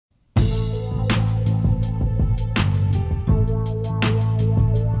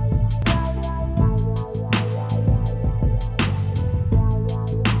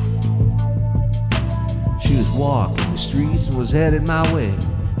was headed my way.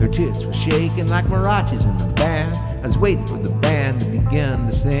 Her tits were shaking like marachis in the band. I was waiting for the band to begin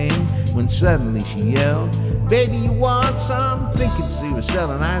to sing when suddenly she yelled, "Baby, you want some?" Thinking she was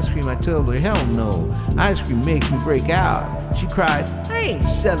selling ice cream, I told her, "Hell no, ice cream makes me break out." She cried, "I ain't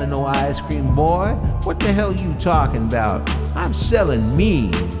selling no ice cream, boy. What the hell you talking about? I'm selling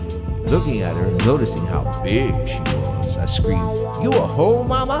me." Looking at her, noticing how big she was, I screamed, "You a hoe,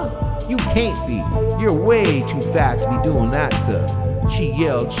 mama? You can't be. You're way too fat to be doing that stuff." She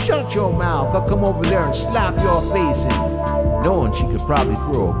yelled, "Shut your mouth, I'll come over there and slap your face in." Knowing she could probably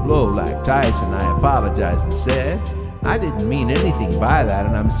throw a blow like Tyson, I apologized and said, "I didn't mean anything by that,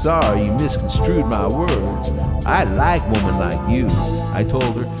 and I'm sorry you misconstrued my words. I like women like you." I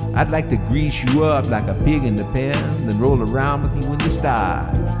told her, "I'd like to grease you up like a pig in the pen, then roll around with you in the sty."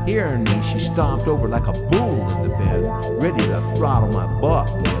 Hearing me, she stomped over like a bull in the pen, ready to throttle my butt,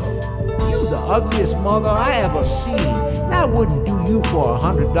 "You the ugliest mother I ever seen. I wouldn't do you for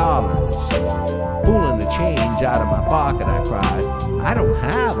 $100. Pulling the change out of my pocket, I cried, "I don't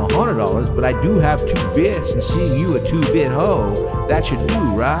have $100, but I do have 2 bits, and seeing you a 2-bit hoe, that should do,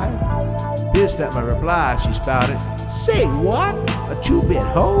 right?" Pissed at my reply, she spouted, "Say what? A 2-bit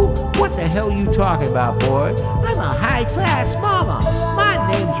hoe? What the hell you talking about, boy? I'm a high-class mama.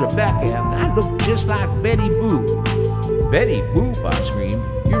 My name's Rebecca, and I look just like Betty Boop." "Betty Boop," I screamed.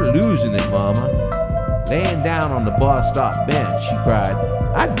 "You're losing it, mama." Laying down on the bus stop bench, she cried,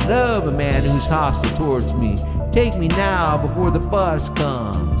 "I'd love a man who's hostile towards me. Take me now before the bus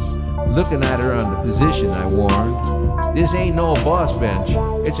comes." Looking at her on the position, I warned, "This ain't no bus bench.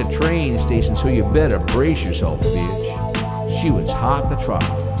 It's a train station, so you better brace yourself, bitch." She was hot to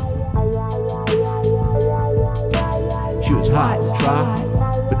trot. She was hot to trot,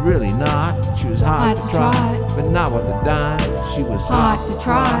 but really not. She was hot to trot, but not with a dime. She was hot to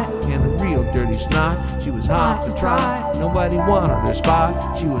trot, and a real dirty snot. She was hot to trot, nobody wanted her spot.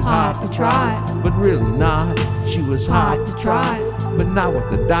 She was hot to trot, but really not. She was hot to trot, but not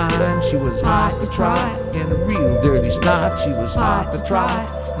with a dime. She was hot to trot, and a real dirty snot. She was hot to trot,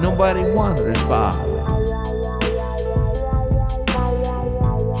 nobody wanted her spot.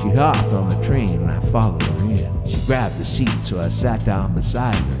 She hopped on the train and I followed her in. She grabbed the seat, so I sat down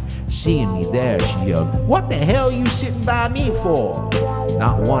beside her. Seeing me there, she yelled, "What the hell you sitting by me for?"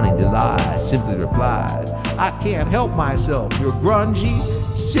 Not wanting to lie, I simply replied, "I can't help myself. You're grungy,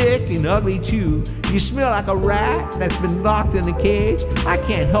 sick, and ugly too. You smell like a rat that's been locked in a cage. I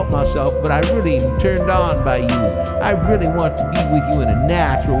can't help myself, but I really am turned on by you. I really want to be with you in a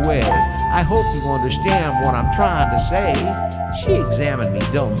natural way. I hope you understand what I'm trying to say." She examined me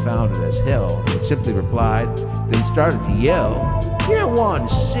dumbfounded as hell and simply replied, then started to yell, "You're one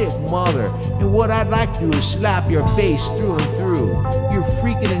sick mother, and what I'd like to do is slap your face through and through. You're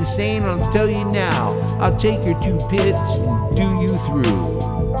freaking insane, and I'll tell you now. I'll take your 2 pits and do you through."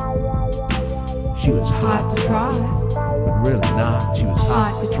 She was hot to trot, but really not. She was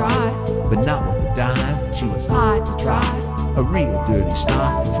hot to trot, but not with a dime. She was hot to trot, a real dirty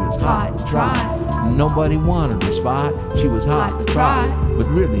snot. She was hot to trot, nobody wanted her spot. She was hot to trot, but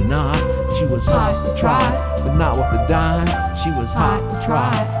really not. She was hot to trot, but not with a dime. She was hot to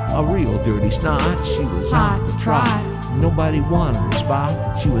trot, a real dirty snot. She was hot to trot, nobody wanted her spot.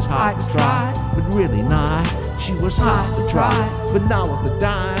 She was hot to trot, but really not. She was hot to trot, but not with a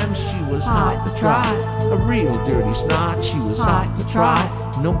dime. She was hot to trot, a real dirty snot. She was hot to trot,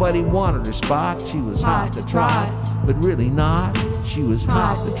 nobody wanted her spot. She was hot to trot, but really not. She was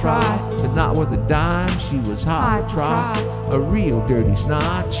hot to trot, but not with a dime. She was hot to trot, a real dirty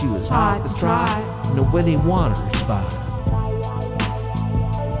snot. She was hot to trot, nobody wanted her spot.